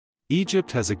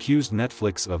Egypt has accused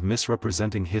Netflix of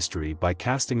misrepresenting history by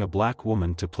casting a black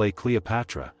woman to play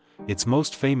Cleopatra, its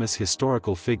most famous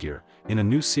historical figure, in a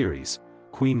new series,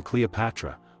 Queen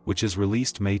Cleopatra, which is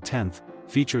released May 10,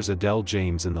 features Adele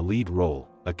James in the lead role,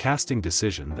 a casting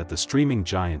decision that the streaming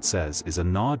giant says is a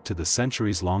nod to the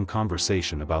centuries-long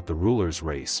conversation about the ruler's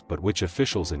race but which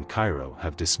officials in Cairo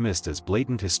have dismissed as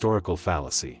blatant historical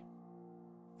fallacy.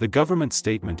 The government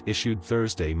statement issued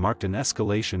Thursday marked an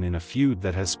escalation in a feud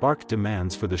that has sparked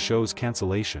demands for the show's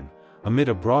cancellation, amid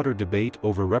a broader debate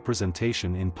over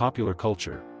representation in popular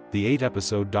culture. The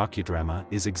 8-episode docudrama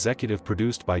is executive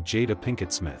produced by Jada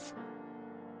Pinkett Smith.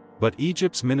 But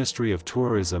Egypt's Ministry of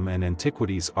Tourism and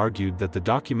Antiquities argued that the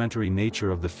documentary nature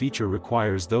of the feature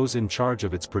requires those in charge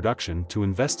of its production to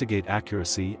investigate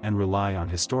accuracy and rely on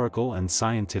historical and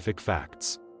scientific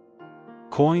facts.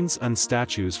 Coins and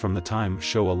statues from the time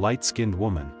show a light-skinned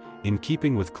woman, in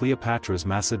keeping with Cleopatra's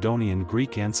Macedonian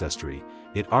Greek ancestry,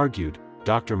 it argued.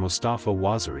 Dr. Mustafa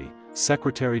Waziri,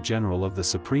 Secretary General of the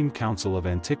Supreme Council of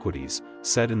Antiquities,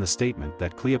 said in the statement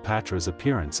that Cleopatra's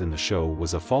appearance in the show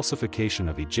was a falsification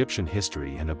of Egyptian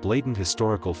history and a blatant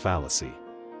historical fallacy.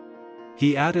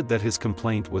 He added that his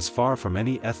complaint was far from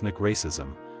any ethnic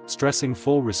racism, stressing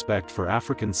full respect for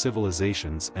African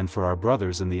civilizations and for our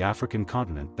brothers in the African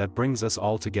continent that brings us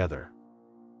all together.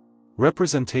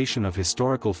 Representation of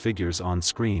historical figures on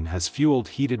screen has fueled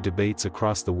heated debates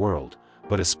across the world,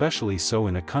 but especially so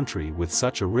in a country with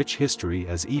such a rich history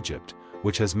as Egypt,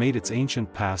 which has made its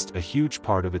ancient past a huge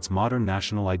part of its modern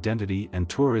national identity and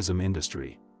tourism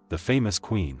industry. The famous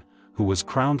queen, who was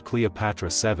crowned Cleopatra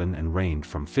VII and reigned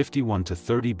from 51 to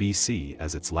 30 BC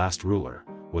as its last ruler,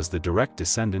 was the direct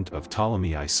descendant of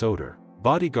Ptolemy XIV,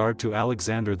 bodyguard to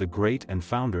Alexander the Great and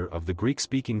founder of the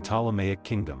Greek-speaking Ptolemaic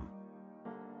kingdom.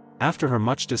 After her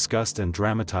much-discussed and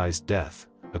dramatized death,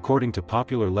 according to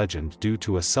popular legend due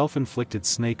to a self-inflicted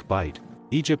snake bite,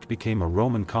 Egypt became a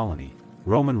Roman colony.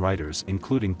 Roman writers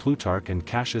including Plutarch and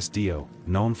Cassius Dio,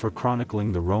 known for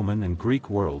chronicling the Roman and Greek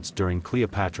worlds during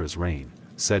Cleopatra's reign,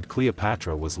 said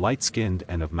Cleopatra was light-skinned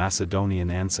and of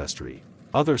Macedonian ancestry.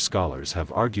 Other scholars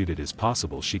have argued it is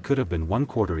possible she could have been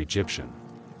one-quarter Egyptian.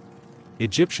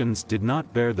 Egyptians did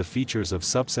not bear the features of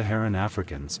sub-Saharan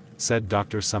Africans, said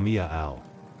Dr. Samia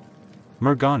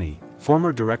Al-Merghani,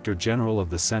 former Director General of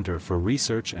the Center for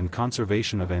Research and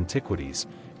Conservation of Antiquities,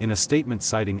 in a statement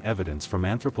citing evidence from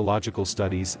anthropological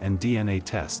studies and DNA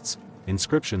tests,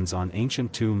 inscriptions on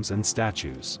ancient tombs and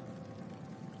statues.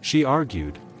 She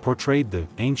argued, portrayed the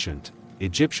ancient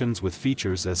Egyptians with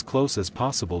features as close as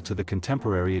possible to the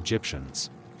contemporary Egyptians.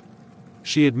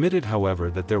 She admitted, however,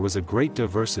 that there was a great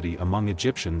diversity among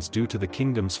Egyptians due to the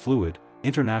kingdom's fluid,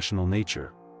 international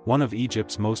nature. One of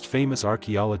Egypt's most famous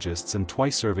archaeologists and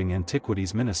twice-serving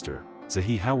antiquities minister,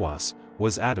 Zahi Hawass,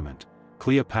 was adamant,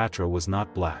 Cleopatra was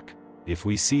not black. If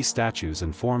we see statues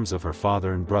and forms of her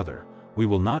father and brother, we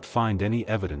will not find any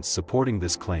evidence supporting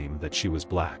this claim that she was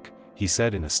black, he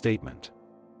said in a statement.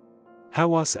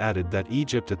 Hawass added that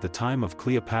Egypt at the time of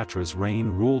Cleopatra's reign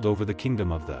ruled over the kingdom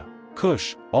of the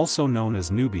Kush, also known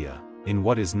as Nubia, in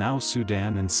what is now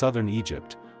Sudan and southern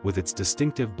Egypt, with its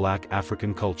distinctive black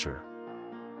African culture.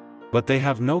 But they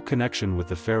have no connection with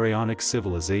the pharaonic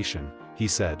civilization, he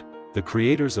said. The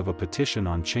creators of a petition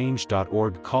on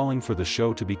change.org calling for the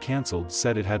show to be cancelled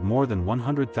said it had more than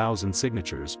 100,000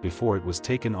 signatures before it was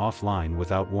taken offline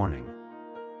without warning.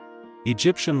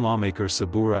 Egyptian lawmaker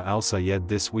Sabura al-Sayed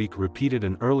this week repeated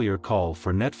an earlier call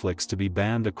for Netflix to be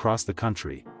banned across the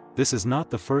country. This is not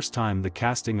the first time the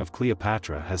casting of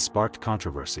Cleopatra has sparked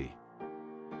controversy.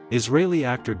 Israeli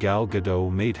actor Gal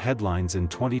Gadot made headlines in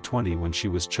 2020 when she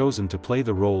was chosen to play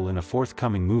the role in a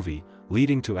forthcoming movie,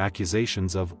 leading to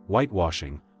accusations of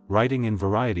whitewashing. Writing in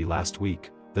Variety last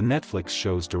week, the Netflix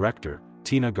show's director,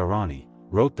 Tina Garani,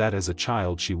 wrote that as a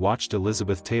child she watched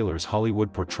Elizabeth Taylor's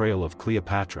Hollywood portrayal of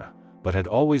Cleopatra, but had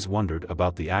always wondered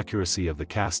about the accuracy of the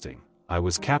casting. I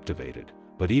was captivated,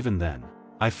 but even then,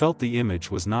 I felt the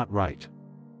image was not right.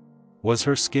 Was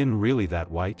her skin really that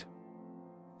white?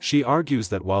 She argues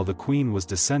that while the queen was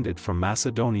descended from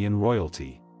Macedonian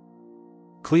royalty,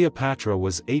 Cleopatra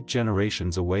was 8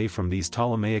 generations away from these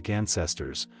Ptolemaic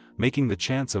ancestors, making the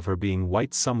chance of her being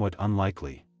white somewhat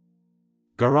unlikely.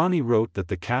 Garani wrote that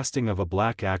the casting of a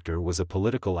black actor was a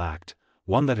political act,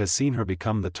 one that has seen her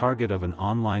become the target of an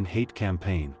online hate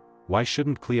campaign. Why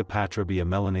shouldn't Cleopatra be a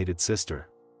melanated sister?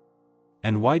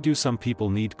 And why do some people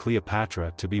need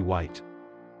Cleopatra to be white?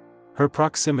 Her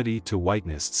proximity to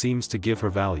whiteness seems to give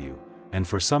her value, and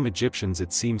for some Egyptians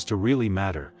it seems to really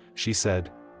matter, she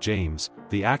said. James,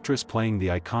 the actress playing the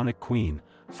iconic queen,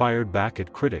 fired back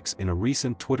at critics in a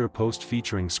recent Twitter post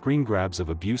featuring screen grabs of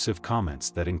abusive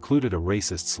comments that included a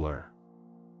racist slur.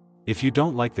 "If you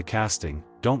don't like the casting,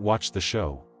 don't watch the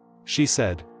show," she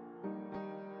said.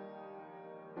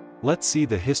 Let's see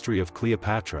the history of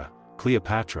Cleopatra.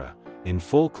 Cleopatra, in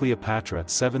full. Cleopatra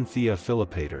XII Thea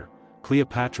Philopator,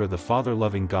 Cleopatra the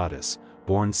father-loving goddess,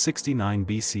 born 69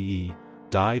 BCE,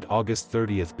 died August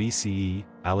 30 BCE,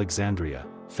 Alexandria,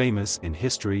 famous in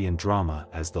history and drama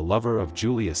as the lover of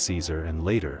Julius Caesar and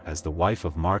later as the wife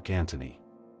of Mark Antony.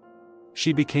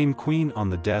 She became queen on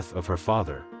the death of her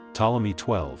father, Ptolemy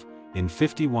XII, in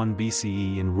 51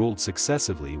 BCE and ruled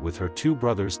successively with her two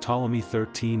brothers Ptolemy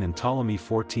XIII and Ptolemy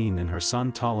XIV and her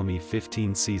son Ptolemy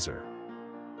XV Caesar.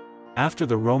 After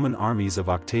the Roman armies of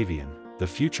Octavian, the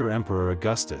future emperor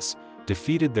Augustus,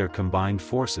 defeated their combined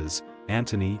forces,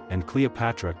 Antony and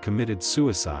Cleopatra committed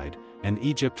suicide, and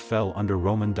Egypt fell under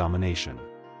Roman domination.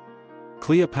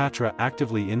 Cleopatra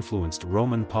actively influenced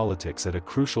Roman politics at a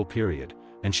crucial period,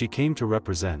 and she came to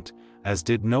represent, as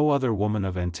did no other woman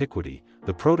of antiquity,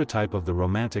 the prototype of the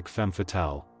romantic femme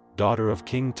fatale, daughter of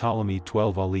King Ptolemy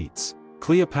XII Auletes.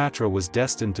 Cleopatra was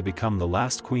destined to become the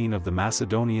last queen of the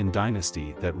Macedonian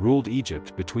dynasty that ruled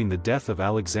Egypt between the death of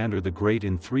Alexander the Great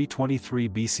in 323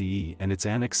 BCE and its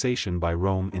annexation by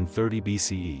Rome in 30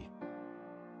 BCE.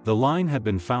 The line had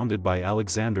been founded by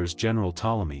Alexander's general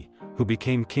Ptolemy, who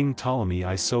became King Ptolemy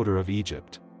XII of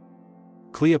Egypt.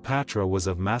 Cleopatra was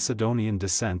of Macedonian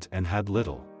descent and had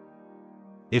little,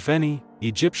 if any,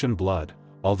 Egyptian blood,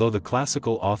 although the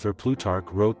classical author Plutarch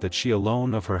wrote that she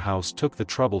alone of her house took the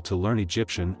trouble to learn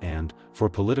Egyptian and, for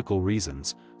political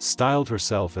reasons, styled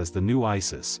herself as the new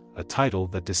Isis, a title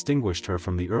that distinguished her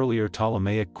from the earlier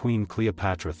Ptolemaic queen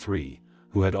Cleopatra III,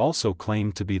 who had also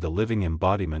claimed to be the living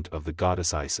embodiment of the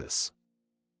goddess Isis.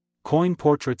 Coin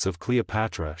portraits of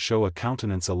Cleopatra show a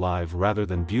countenance alive rather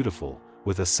than beautiful,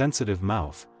 with a sensitive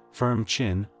mouth, firm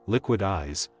chin, liquid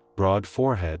eyes, broad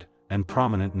forehead, and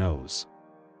prominent nose.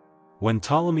 When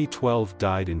Ptolemy XII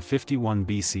died in 51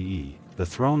 BCE, the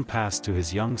throne passed to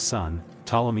his young son,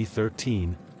 Ptolemy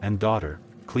XIII, and daughter,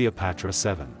 Cleopatra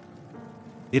VII.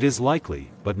 It is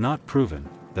likely, but not proven,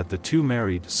 that the two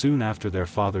married soon after their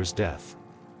father's death.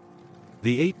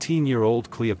 The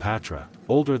 18-year-old Cleopatra,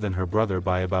 older than her brother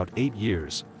by about 8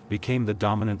 years, became the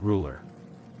dominant ruler.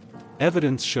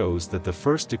 Evidence shows that the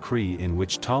first decree in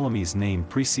which Ptolemy's name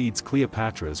precedes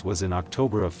Cleopatra's was in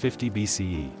October of 50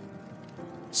 BCE.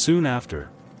 Soon after,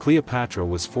 Cleopatra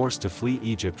was forced to flee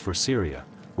Egypt for Syria,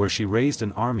 where she raised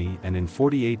an army and in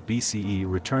 48 BCE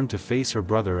returned to face her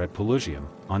brother at Pelusium,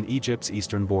 on Egypt's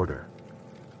eastern border.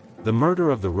 The murder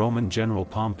of the Roman general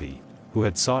Pompey, who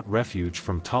had sought refuge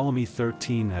from Ptolemy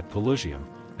XIII at Pelusium,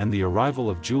 and the arrival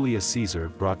of Julius Caesar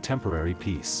brought temporary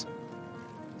peace.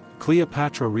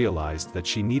 Cleopatra realized that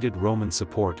she needed Roman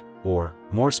support, or,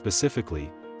 more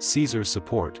specifically, Caesar's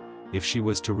support, if she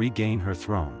was to regain her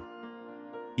throne.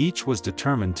 Each was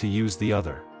determined to use the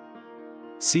other.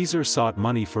 Caesar sought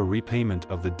money for repayment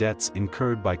of the debts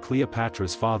incurred by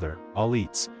Cleopatra's father,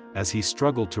 Auletes, as he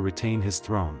struggled to retain his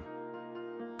throne.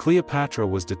 Cleopatra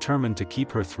was determined to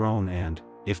keep her throne and,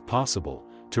 if possible,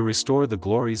 to restore the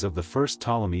glories of the first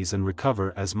Ptolemies and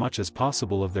recover as much as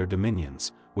possible of their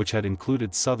dominions, which had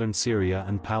included southern Syria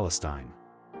and Palestine.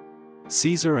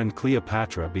 Caesar and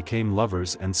Cleopatra became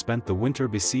lovers and spent the winter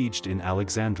besieged in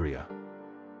Alexandria.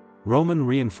 Roman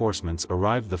reinforcements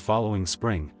arrived the following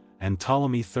spring, and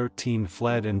Ptolemy XIII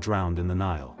fled and drowned in the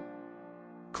Nile.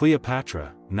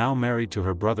 Cleopatra, now married to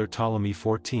her brother Ptolemy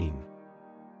XIV,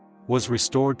 was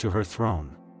restored to her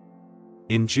throne.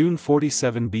 In June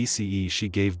 47 BCE she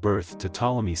gave birth to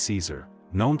Ptolemy Caesar,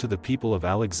 known to the people of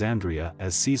Alexandria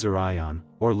as Caesar Ion,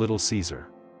 or Little Caesar.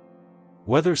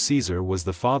 Whether Caesar was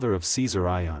the father of Caesar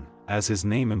Ion, as his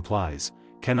name implies,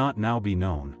 cannot now be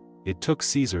known. It took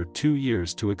Caesar 2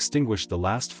 years to extinguish the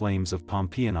last flames of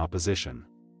Pompeian opposition.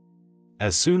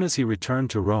 As soon as he returned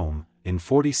to Rome, in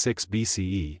 46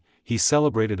 BCE, he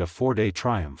celebrated a 4-day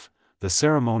triumph, the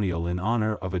ceremonial in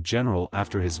honor of a general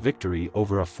after his victory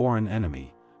over a foreign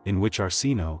enemy, in which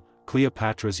Arsinoe,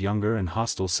 Cleopatra's younger and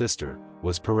hostile sister,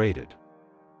 was paraded.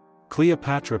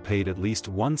 Cleopatra paid at least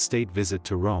one state visit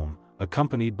to Rome,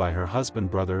 accompanied by her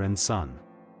husband, brother and son.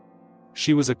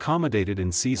 She was accommodated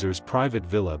in Caesar's private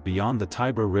villa beyond the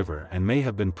Tiber River and may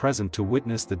have been present to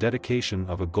witness the dedication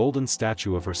of a golden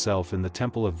statue of herself in the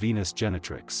temple of Venus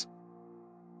Genetrix,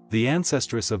 the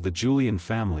ancestress of the Julian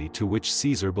family to which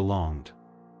Caesar belonged.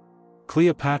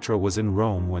 Cleopatra was in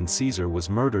Rome when Caesar was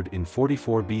murdered in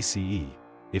 44 BCE.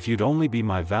 If You'd Only Be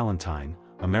My Valentine,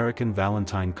 American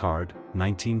Valentine Card,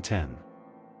 1910.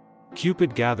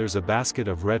 Cupid gathers a basket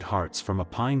of red hearts from a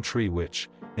pine tree which,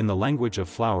 in the language of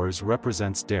flowers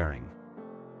represents daring.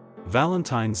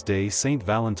 Valentine's Day, Saint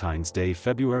Valentine's Day,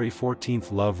 February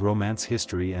 14th. Love, romance,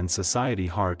 history and society.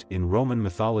 Heart. In Roman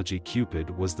mythology,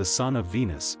 Cupid was the son of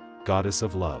Venus, goddess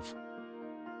of love.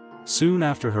 Soon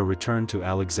after her return to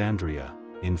Alexandria,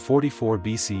 in 44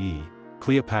 BCE,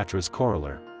 Cleopatra's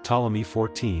coroller, Ptolemy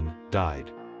XIV,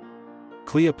 died.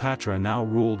 Cleopatra now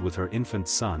ruled with her infant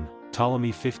son,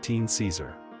 Ptolemy XV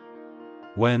Caesar.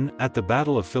 When, at the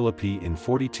Battle of Philippi in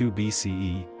 42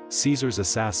 BCE, Caesar's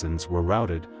assassins were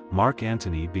routed, Mark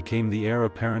Antony became the heir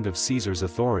apparent of Caesar's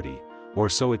authority, or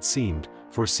so it seemed,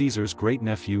 for Caesar's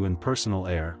great-nephew and personal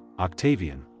heir,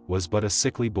 Octavian, was but a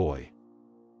sickly boy.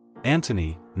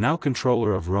 Antony, now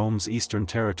controller of Rome's eastern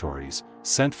territories,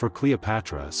 sent for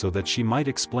Cleopatra so that she might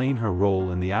explain her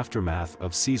role in the aftermath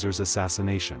of Caesar's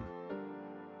assassination.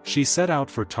 She set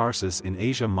out for Tarsus in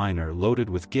Asia Minor loaded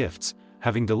with gifts,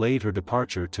 having delayed her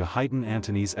departure to heighten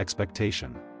Antony's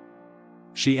expectation.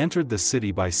 She entered the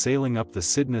city by sailing up the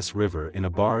Cydnus River in a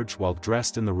barge while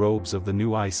dressed in the robes of the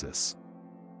new Isis.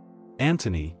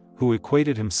 Antony, who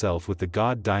equated himself with the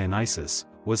god Dionysus,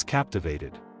 was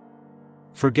captivated.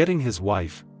 Forgetting his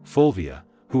wife, Fulvia,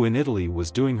 who in Italy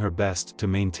was doing her best to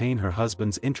maintain her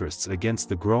husband's interests against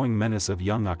the growing menace of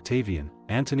young Octavian,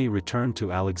 Antony returned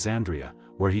to Alexandria,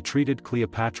 where he treated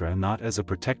Cleopatra not as a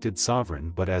protected sovereign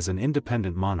but as an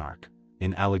independent monarch.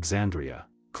 In Alexandria,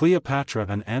 Cleopatra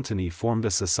and Antony formed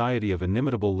a society of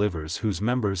inimitable livers whose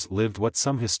members lived what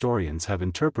some historians have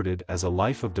interpreted as a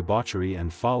life of debauchery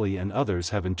and folly and others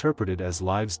have interpreted as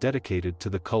lives dedicated to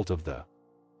the cult of the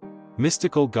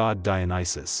mystical god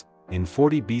Dionysus. In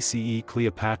 40 BCE,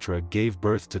 Cleopatra gave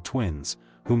birth to twins,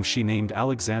 whom she named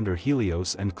Alexander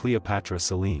Helios and Cleopatra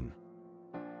Selene.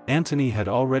 Antony had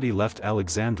already left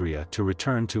Alexandria to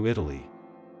return to Italy,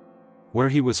 where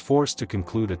he was forced to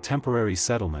conclude a temporary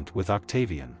settlement with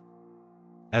Octavian.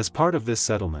 As part of this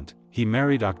settlement, he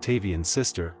married Octavian's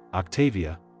sister,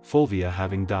 Octavia, Fulvia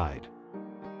having died.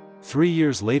 3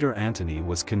 years later, Antony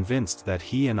was convinced that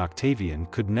he and Octavian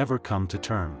could never come to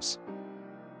terms.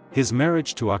 His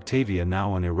marriage to Octavia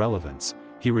now an irrelevance,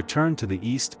 he returned to the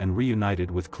east and reunited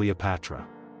with Cleopatra.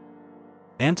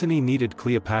 Antony needed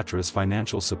Cleopatra's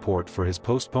financial support for his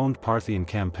postponed Parthian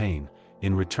campaign.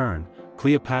 In return,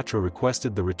 Cleopatra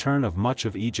requested the return of much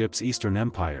of Egypt's eastern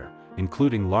empire,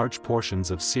 including large portions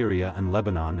of Syria and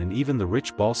Lebanon and even the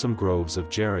rich balsam groves of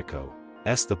Jericho.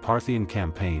 The Parthian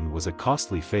campaign was a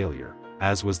costly failure,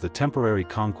 as was the temporary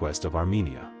conquest of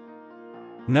Armenia.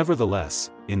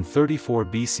 Nevertheless, in 34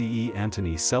 BCE,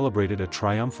 Antony celebrated a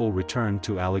triumphal return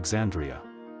to Alexandria.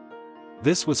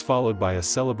 This was followed by a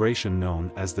celebration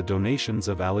known as the Donations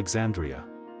of Alexandria.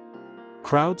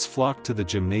 Crowds flocked to the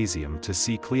gymnasium to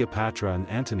see Cleopatra and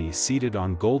Antony seated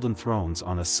on golden thrones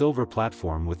on a silver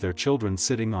platform with their children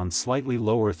sitting on slightly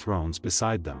lower thrones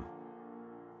beside them.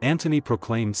 Antony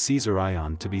proclaimed Caesar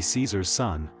Ion to be Caesar's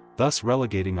son, thus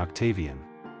relegating Octavian,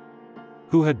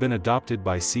 who had been adopted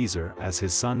by Caesar as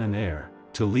his son and heir,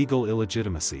 to legal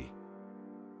illegitimacy.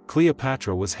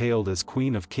 Cleopatra was hailed as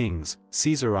Queen of Kings,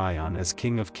 Caesar Ion as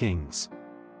King of Kings.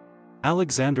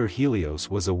 Alexander Helios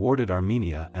was awarded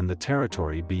Armenia and the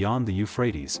territory beyond the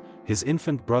Euphrates, his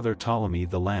infant brother Ptolemy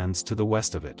the lands to the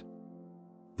west of it.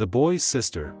 The boy's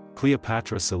sister,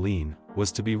 Cleopatra Selene,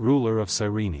 was to be ruler of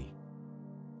Cyrene.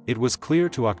 It was clear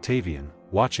to Octavian,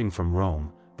 watching from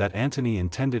Rome, that Antony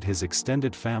intended his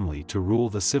extended family to rule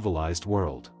the civilized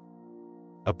world.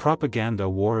 A propaganda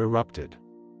war erupted.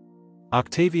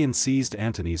 Octavian seized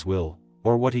Antony's will,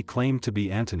 or what he claimed to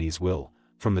be Antony's will,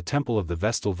 from the temple of the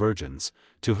Vestal Virgins,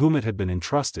 to whom it had been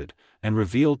entrusted, and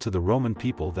revealed to the Roman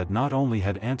people that not only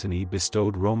had Antony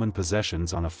bestowed Roman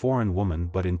possessions on a foreign woman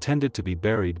but intended to be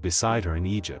buried beside her in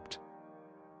Egypt.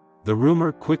 The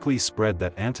rumor quickly spread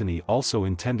that Antony also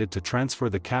intended to transfer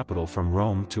the capital from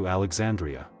Rome to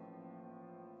Alexandria.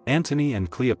 Antony and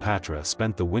Cleopatra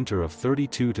spent the winter of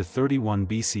 32 to 31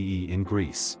 BCE in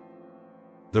Greece.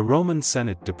 The Roman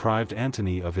Senate deprived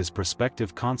Antony of his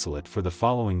prospective consulate for the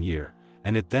following year,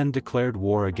 and it then declared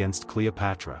war against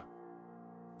Cleopatra.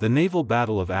 The naval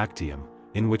battle of Actium,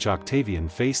 in which Octavian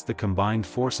faced the combined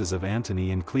forces of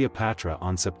Antony and Cleopatra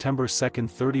on September 2,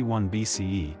 31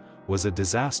 BCE, was a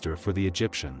disaster for the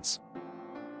Egyptians.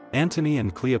 Antony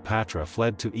and Cleopatra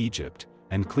fled to Egypt,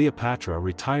 and Cleopatra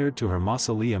retired to her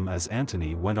mausoleum as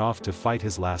Antony went off to fight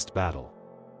his last battle.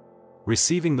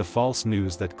 Receiving the false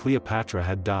news that Cleopatra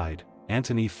had died,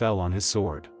 Antony fell on his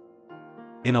sword.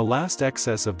 In a last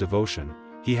excess of devotion,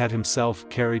 he had himself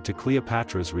carried to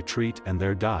Cleopatra's retreat and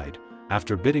there died.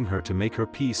 After bidding her to make her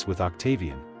peace with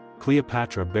Octavian,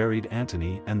 Cleopatra buried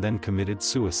Antony and then committed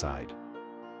suicide.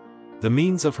 The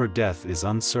means of her death is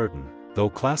uncertain, though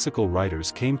classical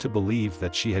writers came to believe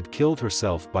that she had killed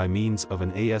herself by means of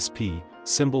an asp,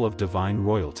 symbol of divine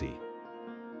royalty.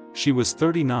 She was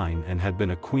 39 and had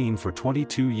been a queen for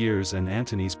 22 years and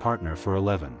Antony's partner for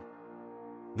 11.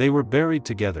 They were buried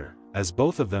together, as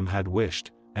both of them had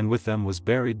wished, and with them was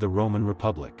buried the Roman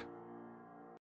Republic.